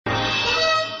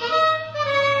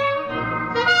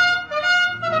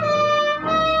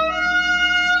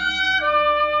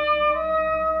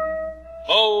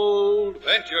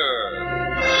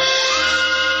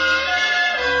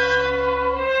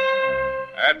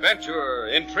Adventure,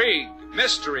 intrigue,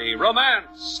 mystery,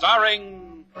 romance,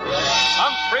 starring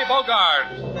Humphrey Bogart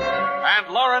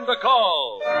and Lauren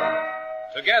Bacall.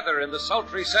 Together in the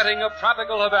sultry setting of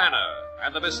tropical Havana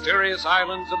and the mysterious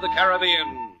islands of the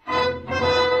Caribbean.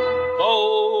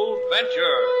 Bold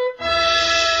Venture.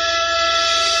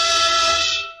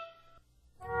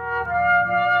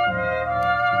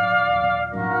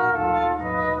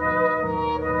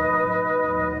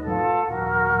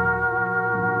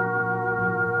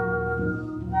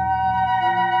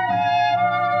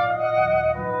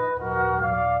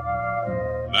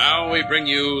 We bring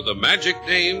you the magic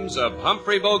names of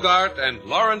Humphrey Bogart and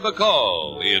Lauren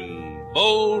Bacall in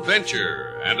Bold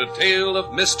Venture and a tale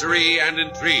of mystery and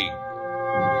intrigue.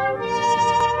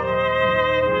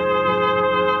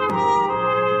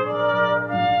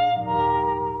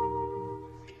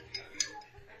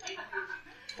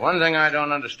 One thing I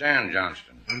don't understand,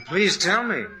 Johnston. Please tell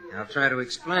me. I'll try to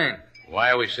explain. Why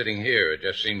are we sitting here? It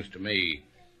just seems to me,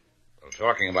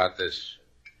 talking about this,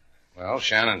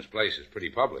 Shannon's place is pretty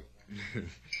public.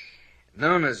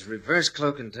 Known as reverse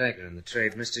cloak and dagger in the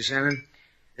trade, Mr. Shannon.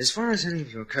 As far as any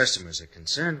of your customers are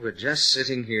concerned, we're just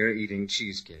sitting here eating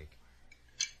cheesecake.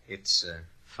 It's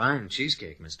fine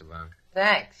cheesecake, Mr. Vaughn.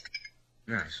 Thanks.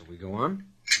 Now, shall we go on?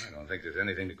 I don't think there's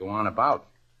anything to go on about.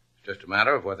 It's just a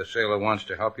matter of whether Sailor wants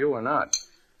to help you or not.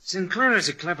 Sinclair is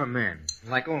a clever man,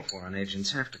 like all foreign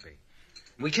agents have to be.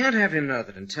 We can't have him know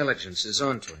that intelligence is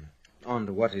onto him,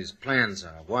 onto what his plans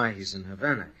are, why he's in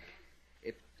Havana.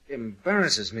 It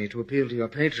embarrasses me to appeal to your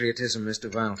patriotism, Mr.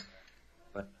 Val.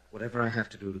 But whatever I have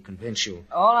to do to convince you...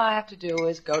 All I have to do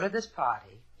is go to this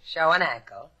party, show an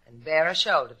ankle, and bare a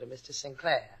shoulder to Mr.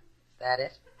 Sinclair. Is that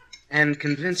it? And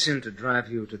convince him to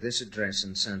drive you to this address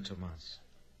in San Tomas.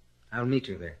 I'll meet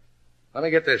you there. Let me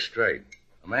get this straight.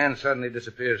 A man suddenly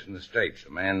disappears from the States.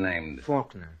 A man named...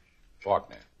 Faulkner.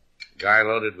 Faulkner. A guy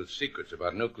loaded with secrets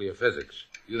about nuclear physics.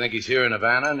 You think he's here in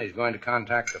Havana and he's going to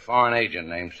contact a foreign agent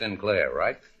named Sinclair,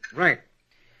 right? Right.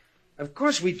 Of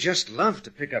course, we'd just love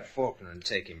to pick up Faulkner and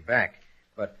take him back,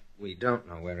 but we don't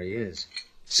know where he is.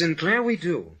 Sinclair, we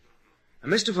do.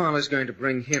 And Mr. Val is going to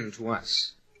bring him to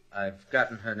us. I've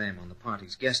gotten her name on the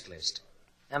party's guest list.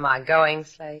 Am I going,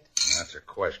 Slate? That's a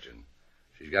question.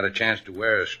 She's got a chance to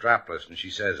wear a strapless, and she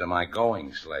says, am I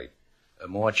going, Slate?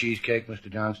 More cheesecake,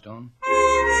 Mr. Johnstone?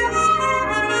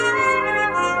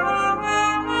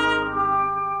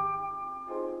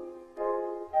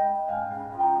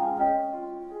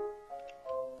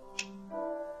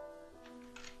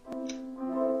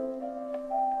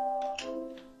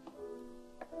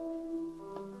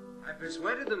 I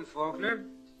persuaded them, Faulkner.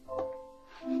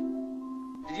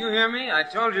 Did you hear me? I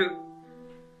told you...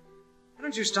 Why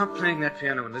don't you stop playing that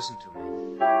piano and listen to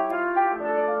me?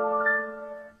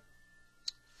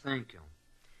 Thank you.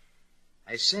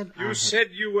 I said You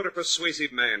said you were a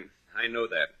persuasive man. I know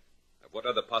that. Of what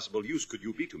other possible use could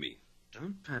you be to me?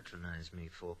 Don't patronize me,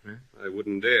 Faulkner. I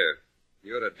wouldn't dare.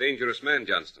 You're a dangerous man,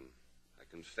 Johnston. I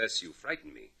confess you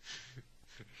frighten me.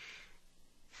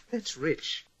 That's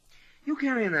rich. You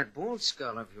carry in that bald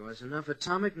skull of yours enough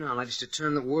atomic knowledge to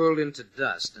turn the world into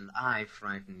dust, and I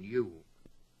frighten you.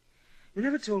 You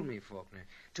never told me, Faulkner,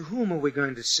 to whom are we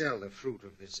going to sell the fruit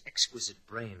of this exquisite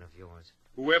brain of yours?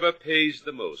 Whoever pays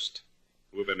the most.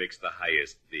 Whoever makes the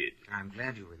highest bid. I'm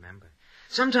glad you remember.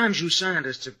 Sometimes you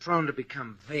scientists are prone to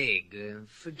become vague,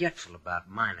 forgetful about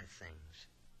minor things.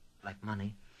 Like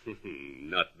money.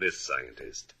 Not this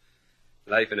scientist.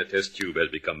 Life in a test tube has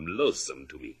become loathsome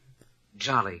to me.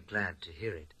 Jolly glad to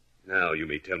hear it. Now you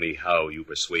may tell me how you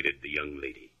persuaded the young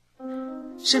lady.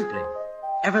 Simply.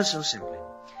 Ever so simply.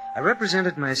 I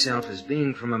represented myself as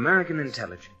being from American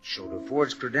intelligence, showed her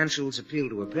forged credentials,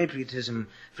 appealed to her patriotism,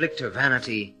 flicked her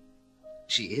vanity.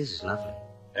 She is lovely.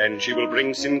 And she will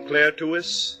bring Sinclair to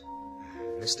us?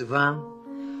 Mr. Val,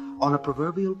 on a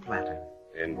proverbial platter.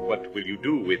 And what will you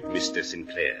do with Mr.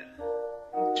 Sinclair?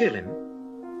 Kill him.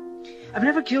 I've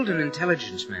never killed an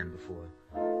intelligence man before.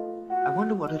 I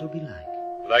wonder what it'll be like.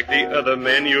 Like the other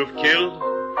men you've killed?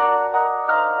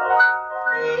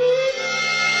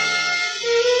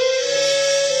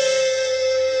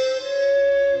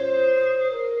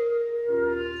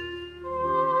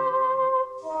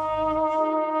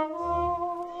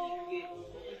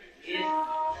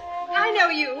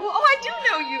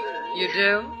 You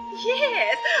do?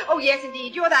 Yes. Oh, yes,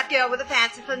 indeed. You're that girl with a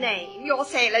fanciful name. You're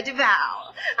Sailor Duval.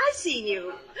 I've seen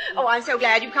you. Oh, I'm so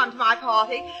glad you've come to my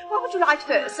party. What would you like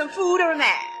first, some food or a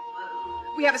man?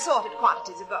 We have assorted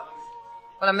quantities of both.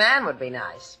 Well, a man would be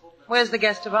nice. Where's the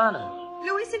guest of honor?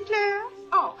 Louis Sinclair?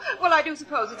 Oh, well, I do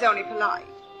suppose it's only polite.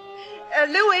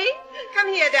 Louis, come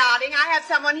here, darling. I have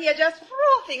someone here just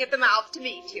frothing at the mouth to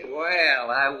meet you.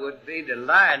 Well, I would be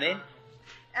delighted.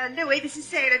 Louis, this is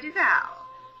Sailor Duval.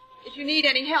 If you need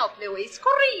any help, Louis,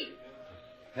 scream.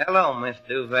 Hello, Miss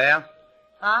Duval.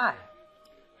 Hi.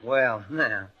 Well,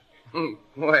 now.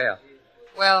 Well,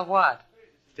 Well, what?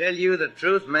 tell you the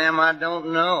truth, ma'am, I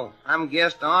don't know. I'm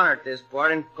guest honor at this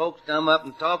party, and folks come up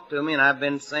and talk to me, and I've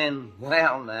been saying,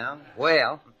 well, now,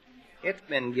 well, it's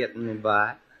been getting me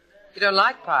by. You don't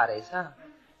like parties, huh?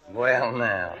 Well,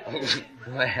 now,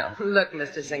 well. Look,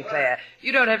 Mr. Sinclair,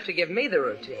 you don't have to give me the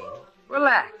routine.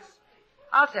 Relax.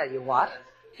 I'll tell you what.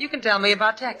 You can tell me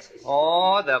about Texas.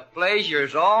 Oh, the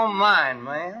pleasure's all mine,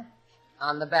 ma'am.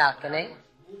 On the balcony.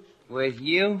 With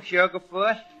you,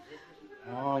 Sugarfoot?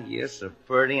 Oh, you're so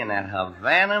pretty in that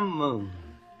Havana moon.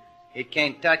 It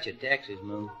can't touch a Texas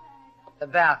moon. The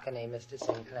balcony, Mr.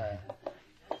 Sinclair.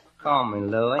 Call me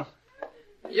Louis.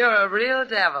 You're a real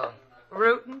devil.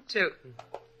 Rootin' tootin'.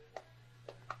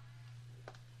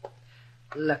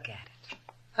 Look at it.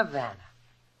 Havana.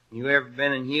 You ever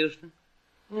been in Houston?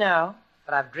 No,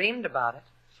 but I've dreamed about it.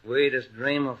 Sweetest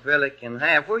dream a fella can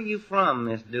have. Where you from,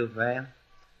 Miss Duval?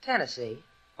 Tennessee.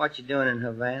 What you doing in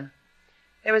Havana?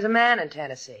 There was a man in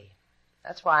Tennessee.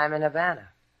 That's why I'm in Havana.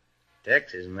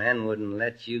 Texas man wouldn't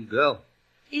let you go.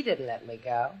 He didn't let me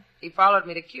go. He followed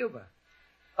me to Cuba.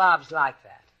 Bob's like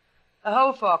that. The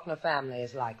whole Faulkner family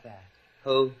is like that.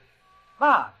 Who?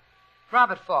 Bob.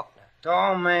 Robert Faulkner.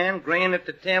 Tall man, grin at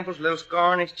the temples, little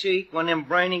scar on his cheek, one of them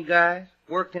brainy guys.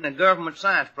 Worked in a government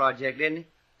science project, didn't he?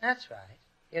 That's right.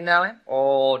 You know him?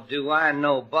 Oh, do I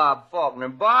know Bob Faulkner?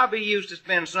 Bobby used to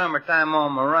spend summertime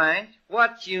on my ranch.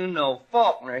 What you know,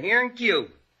 Faulkner here in Cuba.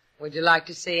 Would you like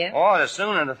to see him? Oh, the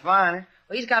sooner the finer.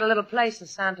 Well, he's got a little place in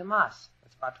San Tomas.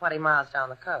 It's about 20 miles down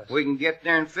the coast. We can get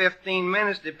there in 15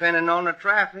 minutes, depending on the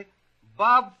traffic.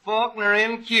 Bob Faulkner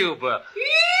in Cuba.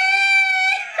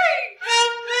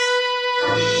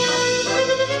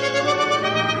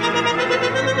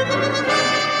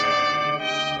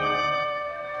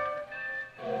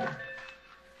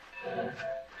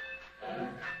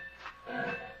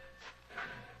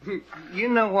 You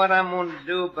know what I'm going to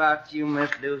do about you, Miss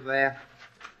Duval?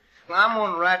 Well, I'm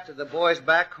going to write to the boys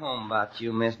back home about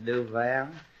you, Miss Duval.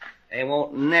 They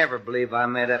won't never believe I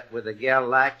met up with a gal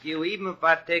like you, even if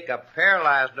I take a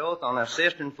paralyzed oath on a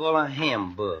cistern full of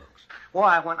hymn books.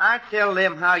 Why, when I tell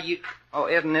them how you... Oh,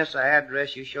 isn't this the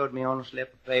address you showed me on a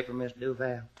slip of paper, Miss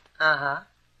Duval? Uh-huh.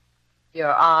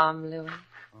 Your arm, Louis?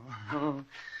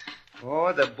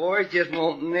 Oh, the boys just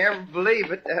won't never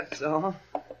believe it, that's all.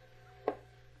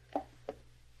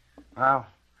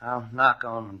 I'll knock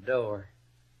on the door.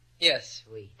 Yes,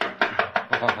 sweet.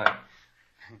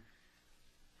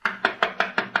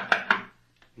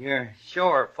 You're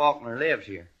sure Faulkner lives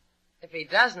here? If he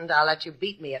doesn't, I'll let you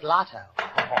beat me at Lotto.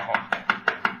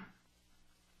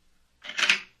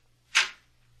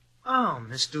 Oh,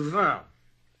 Miss Duval.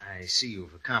 I see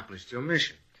you've accomplished your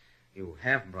mission. You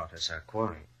have brought us our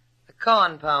quarry. The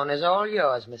corn pone is all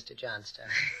yours, Mr. Johnstone.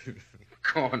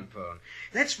 Corn pone.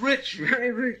 That's rich,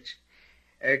 very rich.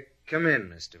 Come in,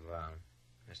 Miss Duval.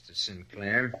 Mr.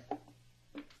 Sinclair.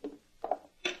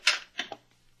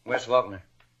 Where's Faulkner?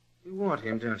 You want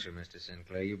him, don't you, Mr.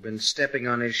 Sinclair? You've been stepping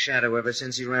on his shadow ever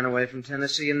since he ran away from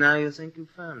Tennessee, and now you think you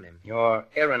found him. Your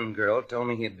errand girl told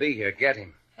me he'd be here. Get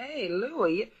him. Hey,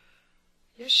 Louis,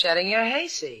 you're shedding your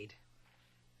hayseed.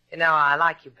 You know, I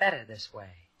like you better this way.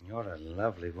 You're a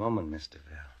lovely woman, Miss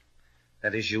Duval.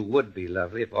 That is, you would be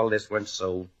lovely if all this weren't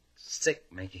so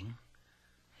sick-making.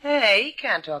 Hey, he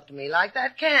can't talk to me like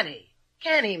that, can he?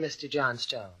 Can he, Mr.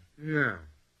 Johnstone? No,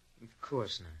 of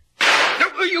course not.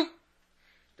 No, you...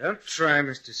 Don't try,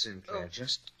 Mr. Sinclair.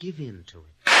 Just give in to it.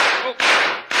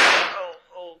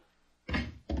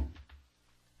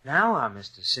 Now our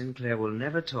Mr. Sinclair will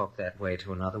never talk that way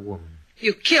to another woman.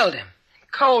 You killed him.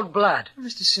 Cold blood.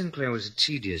 Mr. Sinclair was a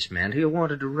tedious man who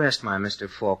wanted to arrest my Mr.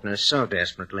 Faulkner so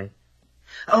desperately.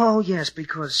 Oh, yes,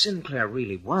 because Sinclair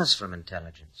really was from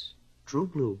intelligence. True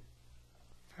blue.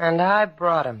 And I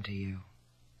brought him to you.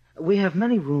 We have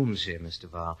many rooms here, Mr.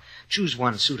 Val. Choose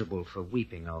one suitable for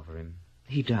weeping over him.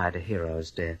 He died a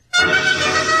hero's death.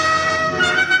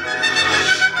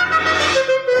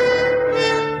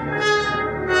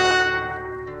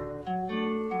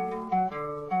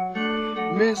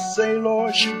 Miss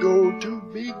Sailor, she go to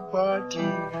big party,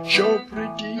 show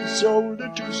pretty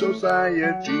shoulder to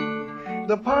society.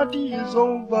 The party is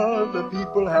over, the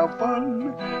people have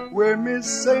fun. Where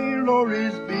Miss Sailor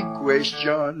is big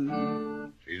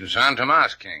question. She's in San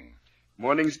Tomas, King.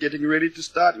 Morning's getting ready to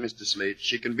start, Mr. Slate.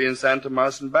 She can be in San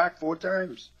Tomas and back 4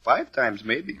 times. 5 times,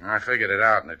 maybe. I figured it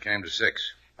out, and it came to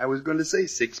 6. I was going to say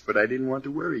 6, but I didn't want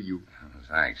to worry you.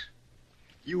 Thanks.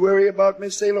 You worry about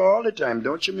Miss Sailor all the time,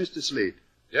 don't you, Mr. Slate?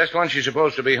 Just when she's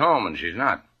supposed to be home and she's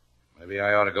not. Maybe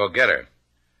I ought to go get her.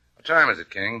 What time is it,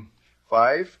 King?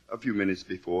 5, a few minutes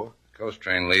before. Coast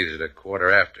train leaves at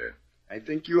 1:15. I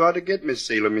think you ought to get Miss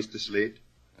Sailor, Mr. Slate.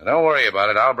 Now, don't worry about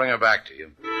it. I'll bring her back to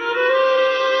you.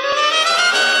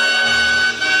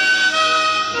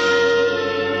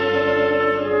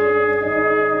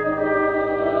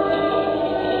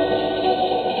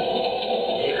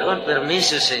 Con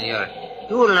permiso, senor.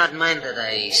 You will not mind that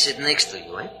I sit next to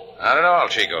you, eh? Not at all,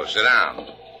 Chico. Sit down.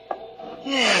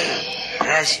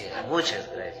 Gracias, muchas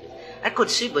gracias. I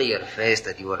could see by your face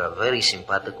that you are a very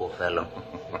simpatico fellow.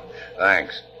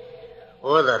 Thanks.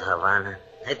 Oh, that Havana.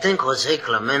 I think Jose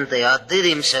Clemente outdid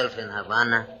himself in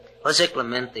Havana. Jose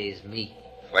Clemente is me.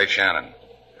 Slate Shannon.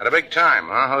 Had a big time,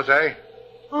 huh, Jose?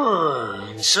 Oh,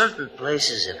 in certain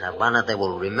places in Havana, they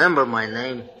will remember my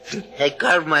name. I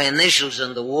carved my initials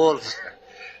on the walls.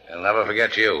 They'll never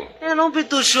forget you. Don't be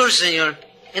too sure, senor.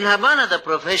 In Havana, the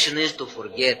profession is to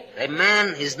forget. A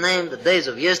man, his name, the days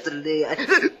of yesterday.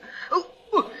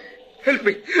 Help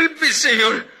me,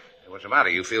 senor. Hey, what's the matter?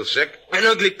 You feel sick? An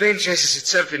ugly pain chases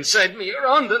itself inside me,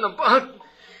 around and about.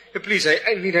 Please,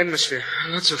 I need atmosphere.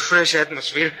 Lots of fresh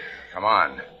atmosphere. Come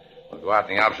on. We'll go out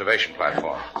on the observation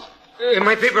platform.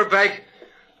 My paper bag.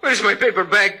 Where's my paper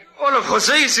bag? All of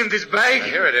Jose's in this bag.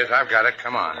 Here it is. I've got it.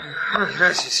 Come on.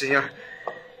 Gracias, senor.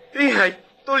 I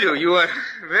told you, you are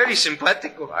very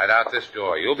simpatico. Right out this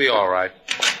door. You'll be all right.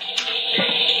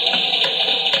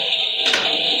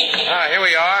 Here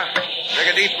we are.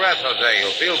 Take a deep breath, Jose.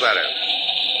 You'll feel better.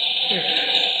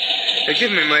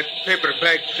 Give me my paper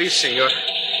bag, please, senor.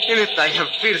 In it I have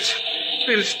pills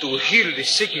to heal the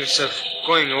sickness of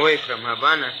going away from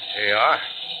Havana. Here you are.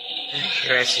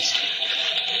 Gracias.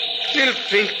 Little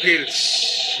pink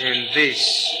pills and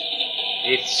this.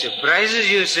 It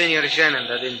surprises you, Senor Shannon,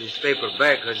 that in this paper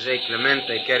bag Jose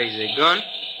Clemente carries a gun?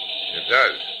 It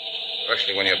does.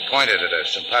 Especially when you point it at a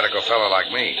simpatico fellow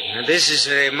like me. And this is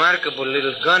a remarkable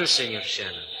little gun, Senor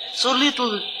Shannon. So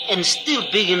little and still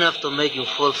big enough to make you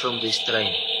fall from this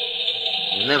train.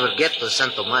 You never get to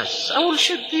San Tomas. I will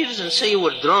shed tears and say you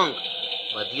were drunk.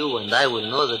 But you and I will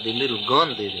know that the little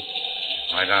gun did it.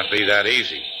 Might not be that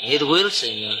easy. It will,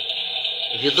 senor.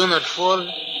 If you do not fall,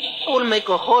 I will make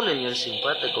a hole in your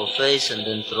simpatico face and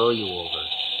then throw you over.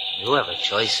 You have a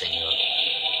choice, senor.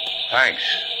 Thanks.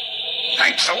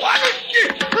 Thanks a lot.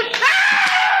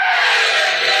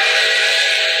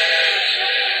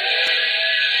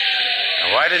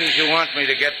 Now, why didn't you want me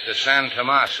to get to San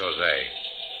Tomas, Jose?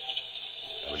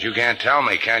 But you can't tell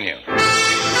me, can you?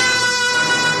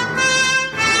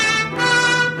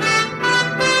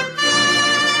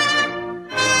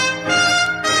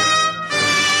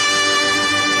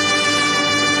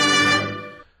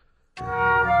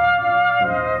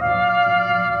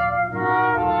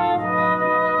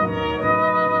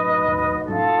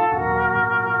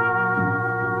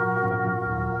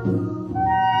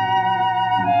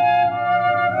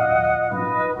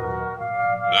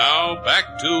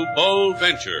 Back to Bold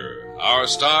Venture. Our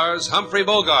stars Humphrey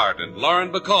Bogart and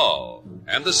Lauren Bacall,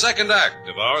 and the second act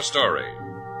of our story.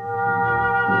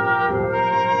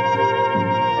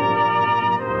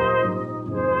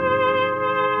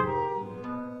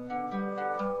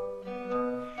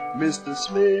 Mr.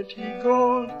 Slate, he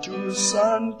gone to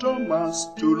San Tomas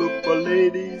to look for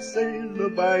Lady Sailor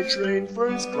by train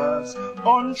first class.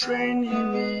 On train he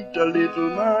meet a little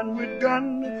man with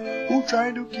gun who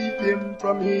try to keep him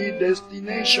from his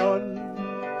destination.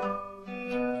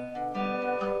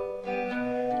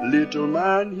 Little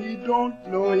man, he don't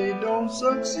know, he don't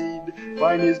succeed.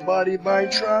 Find his body by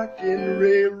track in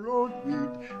railroad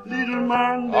weed. Little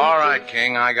man... All right,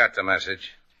 King, I got the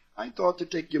message. I thought to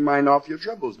take your mind off your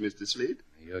troubles, Mr. Slate.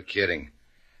 You're kidding.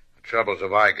 What troubles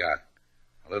have I got?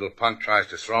 A little punk tries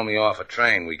to throw me off a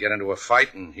train. We get into a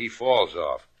fight and he falls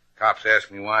off. Cops ask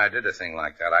me why I did a thing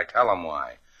like that. I tell them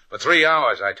why. For 3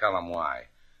 hours I tell them why.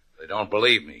 They don't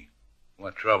believe me.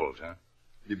 What troubles, huh?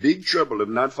 The big trouble of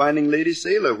not finding Lady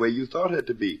Sailor where you thought her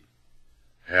to be.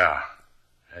 Yeah.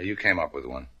 You came up with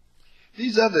one.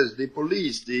 These others, the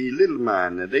police, the little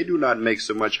man, they do not make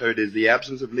so much hurt as the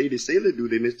absence of Lady Sailor, do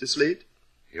they, Mr. Slate?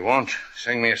 You won't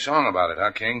sing me a song about it,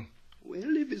 huh, King?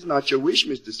 Well, if it's not your wish,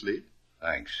 Mr. Slate.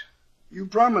 Thanks. You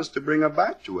promised to bring her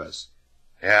back to us.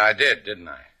 Yeah, I did, didn't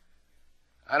I?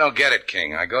 I don't get it,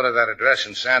 King. I go to that address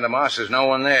in Santa Moss, there's no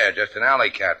one there, just an alley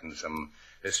cat and some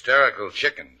hysterical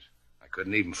chickens. I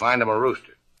couldn't even find them a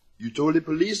rooster. You told the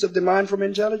police of the man from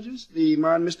intelligence, the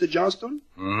man Mr. Johnston?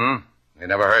 Mm-hmm. They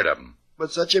never heard of him.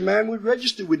 But such a man would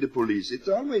register with the police. It's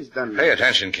always done. Pay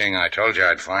attention, King. I told you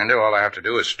I'd find her. All I have to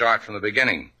do is start from the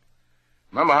beginning.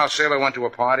 Remember how Sailor went to a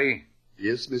party?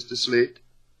 Yes, Mr. Slate.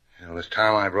 Well, this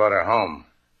time I brought her home.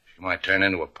 She might turn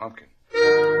into a pumpkin.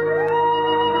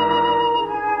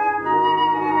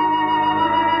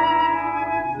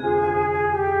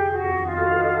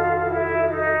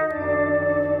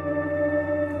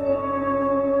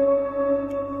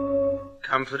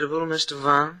 Comfortable, Mr.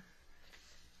 Vaughn?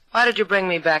 Why did you bring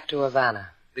me back to Havana?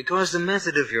 Because the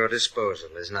method of your disposal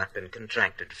has not been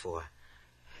contracted for.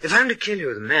 If I'm to kill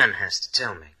you, the man has to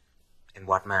tell me. In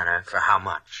what manner, for how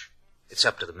much. It's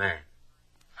up to the man.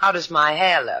 How does my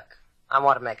hair look? I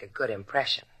want to make a good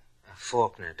impression. A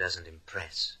Faulkner doesn't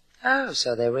impress. Oh,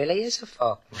 so there really is a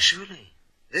Faulkner. Well, surely.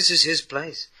 This is his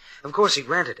place. Of course, he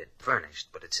rented it, furnished,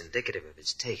 but it's indicative of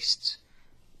his tastes.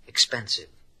 Expensive,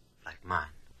 like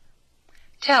mine.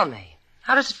 Tell me,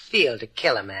 how does it feel to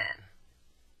kill a man?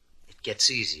 It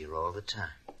gets easier all the time.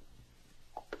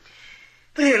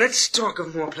 But here, let's talk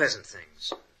of more pleasant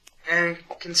things. And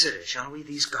consider, shall we,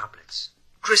 these goblets?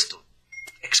 Crystal.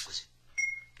 Exquisite.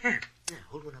 Here,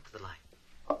 hold one up to the light.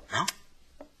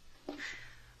 No?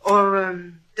 Or,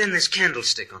 then this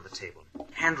candlestick on the table.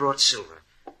 Hand-wrought silver.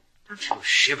 Don't you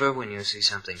shiver when you see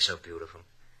something so beautiful?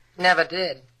 Never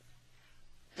did.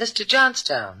 Mr.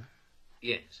 Johnstone.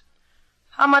 Yes.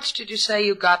 How much did you say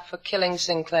you got for killing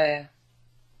Sinclair?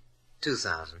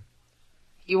 2,000.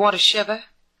 You want a shiver?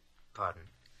 Pardon?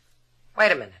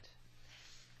 Wait a minute.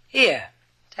 Here,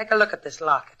 take a look at this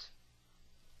locket.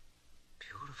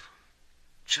 Beautiful.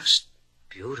 Just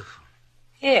beautiful.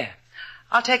 Here,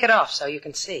 I'll take it off so you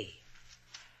can see.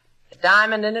 The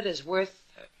diamond in it is worth,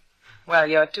 well,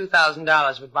 your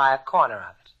 $2,000 would buy a corner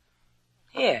of it.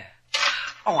 Here.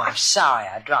 Oh, I'm sorry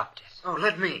I dropped it. Oh,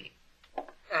 let me.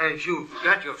 You've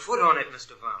got your foot on it,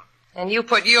 Mr. Vaughn. And you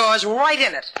put yours right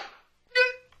in it.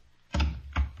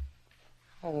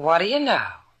 What do you know?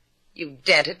 You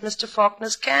dented Mr.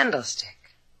 Faulkner's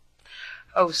candlestick.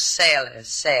 Oh, sailor,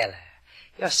 sailor,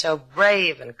 you're so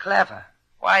brave and clever.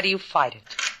 Why do you fight it?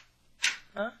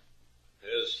 Huh?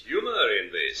 There's humor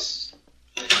in this.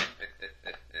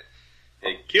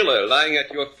 A killer lying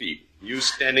at your feet, you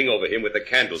standing over him with a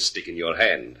candlestick in your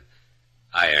hand.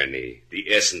 Irony,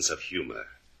 the essence of humor.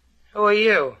 Who are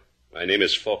you? My name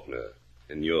is Faulkner,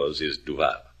 and yours is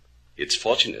Duval. It's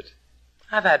fortunate.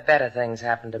 I've had better things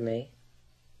happen to me.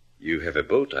 You have a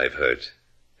boat, I've heard,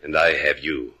 and I have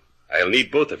you. I'll need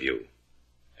both of you.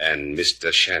 And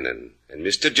Mr. Shannon, and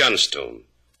Mr. Johnstone,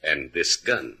 and this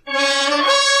gun.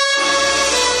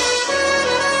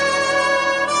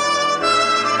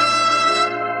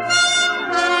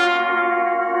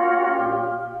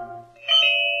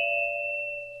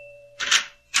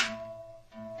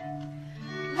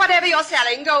 Whatever you're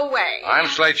selling, go away. I'm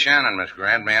Slate Shannon, Miss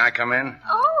Grant. May I come in?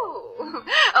 Oh,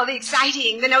 the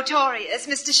exciting, the notorious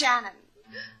Mr. Shannon.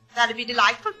 That'd be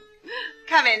delightful.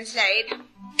 Come in, Slade.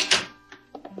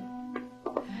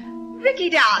 Ricky,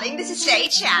 darling, this is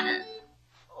Slade Shannon.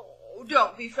 Oh,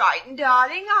 don't be frightened,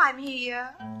 darling. I'm here.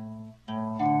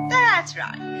 That's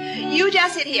right. You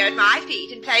just sit here at my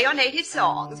feet and play your native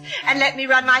songs and let me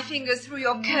run my fingers through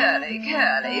your curly,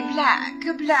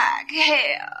 black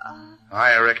hair.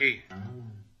 Hiya, Ricky.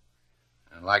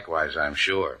 And likewise, I'm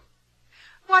sure.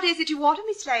 What is it you want of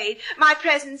me, Slade? My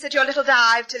presence at your little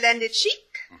dive to lend it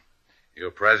chic?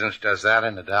 Your presence does that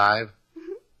in the dive?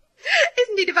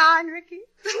 Isn't he divine, Ricky?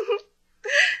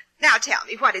 Now tell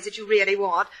me, what is it you really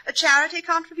want? A charity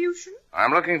contribution?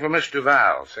 I'm looking for Miss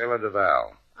Duval, Sailor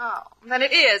Duval. Oh, then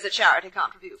it is a charity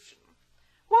contribution.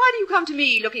 Why do you come to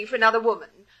me looking for another woman?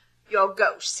 You're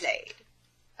gauche, Slade.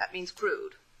 That means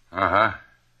crude. Uh-huh.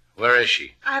 Where is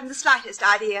she? I haven't the slightest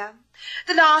idea.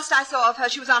 The last I saw of her,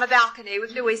 she was on a balcony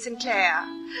with Louis Sinclair.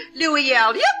 Louis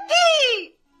yelled,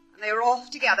 "Yippee!" And they were off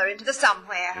together into the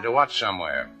somewhere. Into what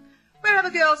somewhere? Wherever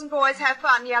girls and boys have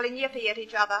fun yelling yippee at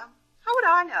each other. How would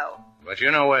I know? But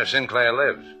you know where Sinclair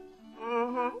lives.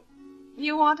 Mm-hmm.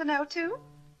 You want to know, too?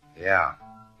 Yeah.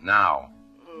 Now.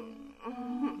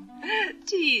 Mm-hmm.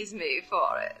 Tease me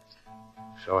for it.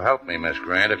 So help me, Miss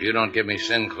Grant. If you don't give me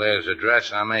Sinclair's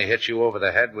address, I may hit you over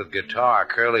the head with guitar,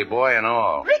 curly boy and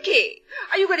all. Ricky,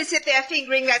 are you going to sit there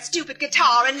fingering that stupid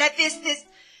guitar and let this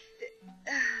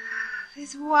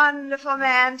wonderful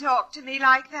man talk to me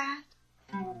like that?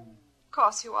 Of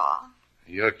course you are.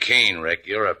 You're keen, Rick.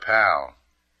 You're a pal.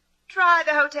 Try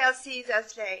the Hotel Caesar,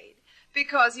 Slade,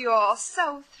 because you're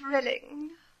so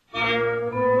thrilling.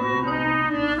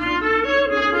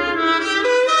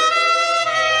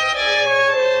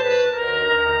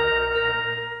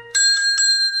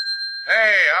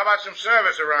 Hey, how about some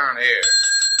service around here?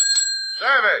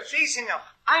 Service. Si, senor.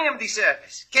 I am the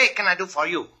service. ¿Qué can I do for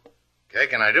you? ¿Qué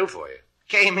can I do for you?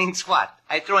 ¿Qué means what?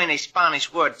 I throw in a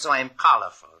Spanish word so I'm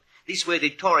colorful. This way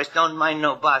the tourists don't mind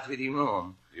no bath with the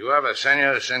room. You have a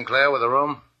Senor Sinclair with a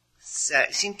room?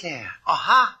 Sinclair.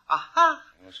 Aha.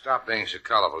 Well, stop being so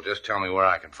colorful. Just tell me where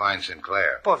I can find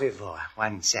Sinclair. Por favor.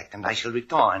 1 second. I shall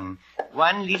return.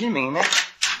 1 little minute.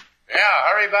 Yeah,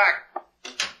 hurry back.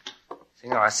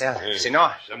 Senor,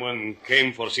 senor. Someone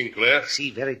came for Sinclair?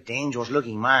 See, very dangerous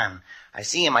looking man. I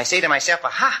see him. I say to myself,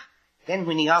 aha. Then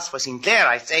when he asks for Sinclair,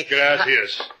 I say...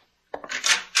 Gracias.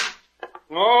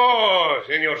 Oh,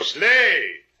 Senor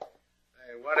Slade.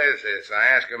 Hey, what is this? I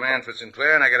ask a man for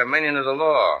Sinclair and I get a minion of the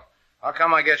law. How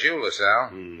come I get you,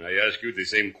 LaSalle? I ask you the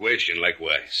same question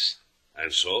likewise.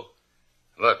 And so?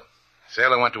 Look,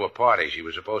 Sailor went to a party. She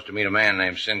was supposed to meet a man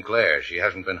named Sinclair. She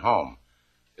hasn't been home.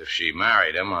 If she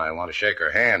married him, I want to shake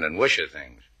her hand and wish her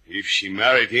things. If she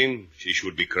married him, she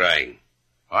should be crying.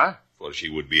 What? For she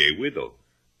would be a widow.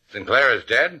 Sinclair is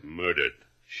dead? Murdered.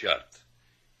 Shot.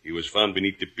 He was found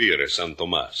beneath the pier at San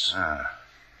Tomas.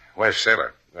 Where's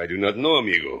Sailor? I do not know,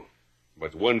 amigo.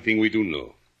 But one thing we do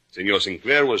know. Senor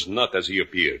Sinclair was not as he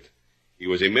appeared. He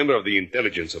was a member of the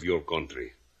intelligence of your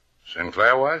country.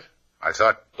 Sinclair was? I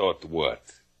thought... Thought what?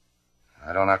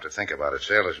 I don't have to think about it.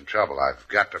 Sailor's in trouble. I've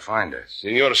got to find her.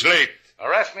 Senor Slate.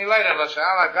 Arrest me later,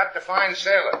 LaSalle. I've got to find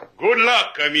Sailor. Good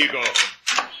luck, amigo.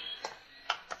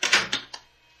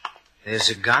 There's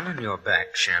a gun on your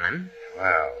back, Shannon.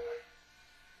 Well,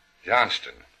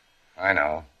 Johnston. I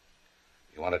know.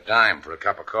 You want a dime for a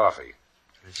cup of coffee.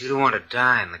 If you don't want to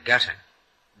die in the gutter,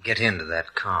 get into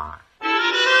that car.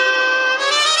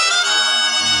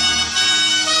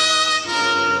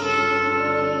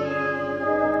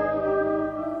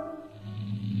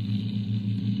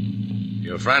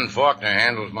 Your friend Faulkner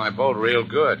handles my boat real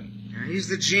good. Now, he's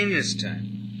the genius type.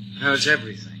 Knows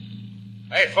everything.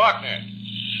 Hey, Faulkner,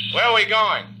 where are we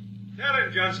going? Tell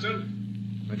him,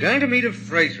 Johnston. We're going to meet a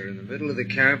freighter in the middle of the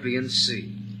Caribbean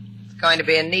Sea. It's going to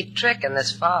be a neat trick in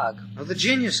this fog. Oh, the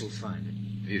genius will find it.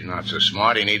 He's not so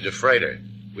smart. He needs a freighter.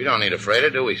 We don't need a freighter,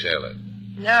 do we, Sailor?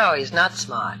 No, he's not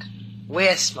smart.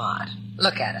 We're smart.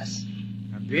 Look at us.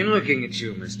 I've been looking at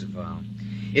you, Mr. Val.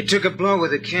 It took a blow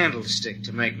with a candlestick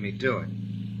to make me do it.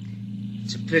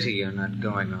 It's a pity you're not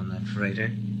going on that freighter.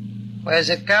 Where's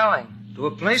it going? To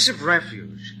a place of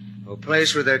refuge. A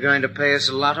place where they're going to pay us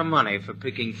a lot of money for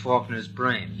picking Faulkner's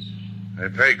brains. They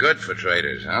pay good for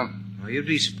traders, huh? Well, you'd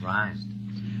be surprised.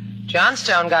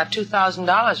 Johnstone got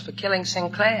 $2,000 for killing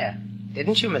Sinclair.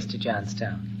 Didn't you, Mr.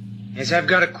 Johnstone? Yes, I've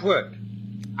got a quirk.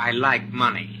 I like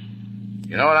money.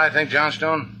 You know what I think,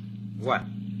 Johnstone? What?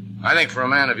 I think for a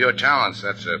man of your talents,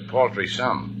 that's a paltry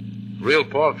sum. Real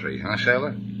paltry, huh,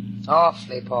 Sailor?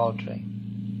 Awfully paltry.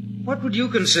 What would you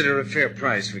consider a fair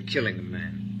price for killing a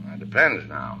man? Well, it depends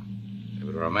now. If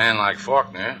it were a man like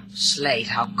Faulkner... Slate,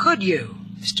 how could you?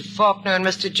 Mr. Faulkner and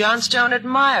Mr. Johnstone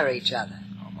admire each other.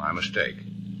 Oh, my mistake.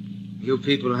 You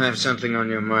people have something on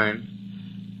your mind?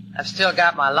 I've still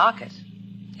got my locket.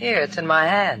 Here, it's in my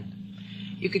hand.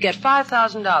 You could get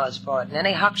 $5,000 for it in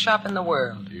any hock shop in the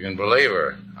world. You can believe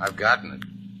her. I've gotten it.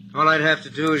 All I'd have to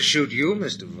do is shoot you,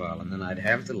 Mr. Val, and then I'd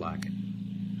have the locket.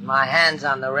 My hand's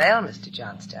on the rail, Mr.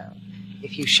 Johnstone.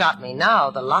 If you shot me now,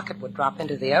 the locket would drop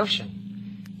into the ocean.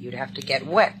 You'd have to get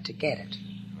wet to get it.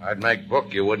 I'd make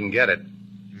book you wouldn't get it.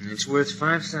 It's worth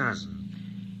 $5,000.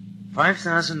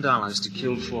 $5,000 to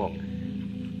kill Faulkner.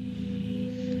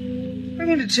 I'm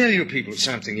going to tell you people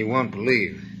something you won't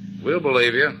believe. We'll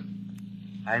believe you.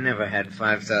 I never had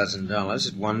 $5,000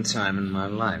 at one time in my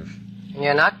life.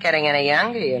 You're not getting any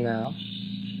younger, you know.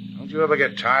 Don't you ever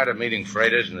get tired of meeting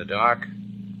freighters in the dark?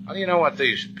 How do you know what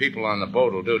these people on the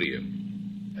boat will do to you?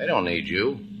 They don't need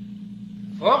you.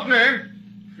 Faulkner,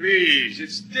 please,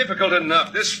 it's difficult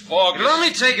enough. This fog It'll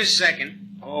only take a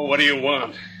second. Oh, what do you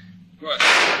want? What?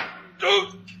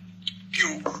 Don't,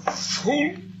 you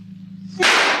fool.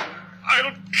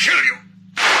 I'll kill you.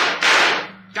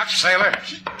 Duck, sailor.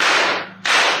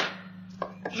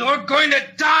 You're going to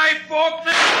die,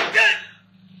 Faulkner.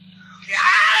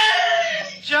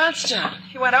 Johnstone,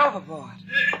 he went overboard.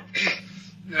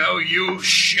 Now you,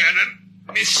 Shannon,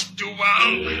 Miss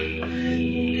Duval.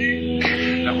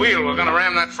 The wheel, we're going to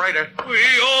ram that freighter. We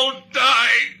all die.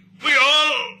 We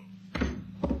all...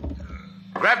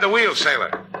 Grab the wheel,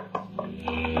 sailor.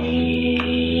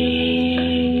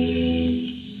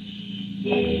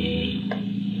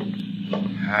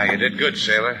 You did good,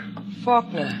 sailor.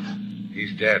 Faulkner.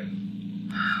 He's dead.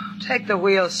 Take the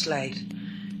wheel, Slate.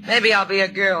 Maybe I'll be a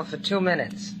girl for 2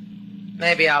 minutes.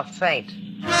 Maybe I'll faint.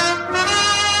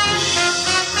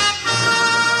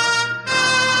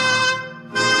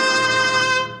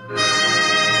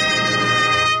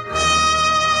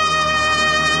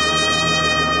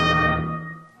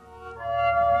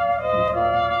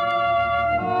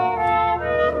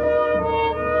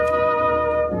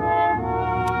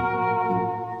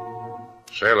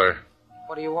 Sailor,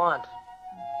 What do you want?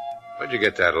 where'd you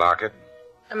get that locket?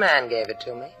 A man gave it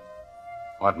to me.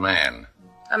 What man?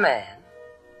 A man.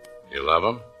 You love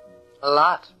him? A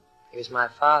lot. He was my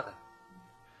father.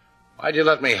 Why'd you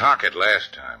let me hock it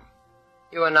last time?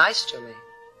 You were nice to me.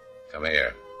 Come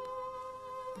here.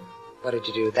 What did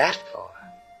you do that for?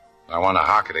 I want to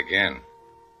hock it again.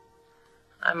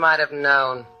 I might have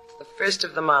known. It's the first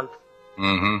of the month.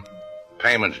 Mm-hmm.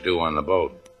 Payment's due on the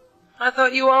boat. I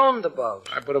thought you owned the boat.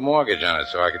 I put a mortgage on it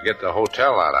so I could get the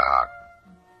hotel out of hock.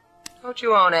 Don't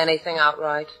you own anything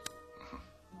outright?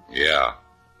 Yeah,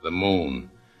 the moon.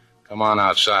 Come on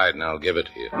outside and I'll give it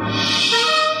to you.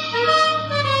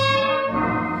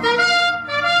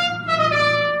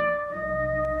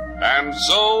 And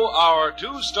so our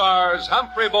two stars,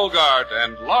 Humphrey Bogart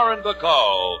and Lauren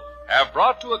Bacall, have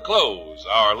brought to a close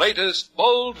our latest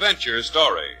bold venture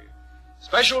story.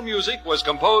 Special music was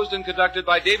composed and conducted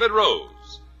by David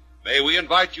Rose. May we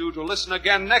invite you to listen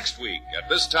again next week at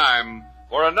this time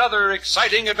for another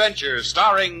exciting adventure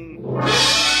starring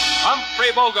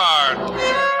Humphrey Bogart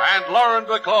and Lauren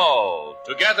Bacall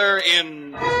together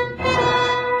in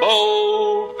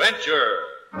Bold Venture.